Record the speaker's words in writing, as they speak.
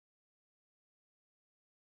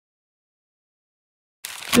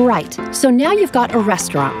Right, so now you've got a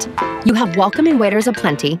restaurant. You have welcoming waiters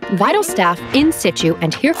aplenty, vital staff in situ,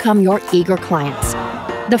 and here come your eager clients.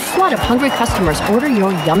 The flood of hungry customers order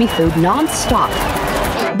your yummy food non-stop.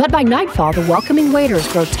 But by nightfall, the welcoming waiters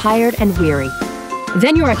grow tired and weary.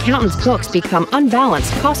 Then your accountant's books become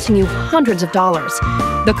unbalanced, costing you hundreds of dollars.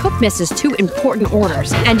 The cook misses 2 important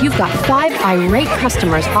orders, and you've got 5 irate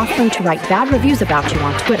customers offering to write bad reviews about you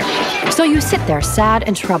on Twitter. So you sit there sad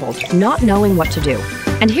and troubled, not knowing what to do.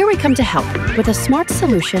 And here we come to help with a smart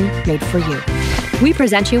solution made for you. We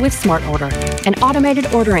present you with SmartOrder, an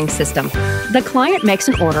automated ordering system. The client makes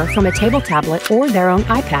an order from a table tablet or their own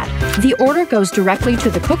iPad. The order goes directly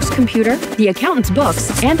to the cook's computer, the accountant's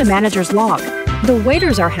books, and the manager's log. The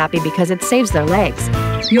waiters are happy because it saves their legs.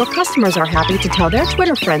 Your customers are happy to tell their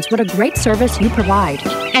Twitter friends what a great service you provide.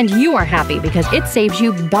 And you are happy because it saves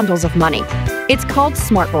you bundles of money. It's called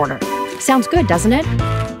SmartOrder. Sounds good, doesn't it?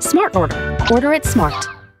 SmartOrder. Order it smart.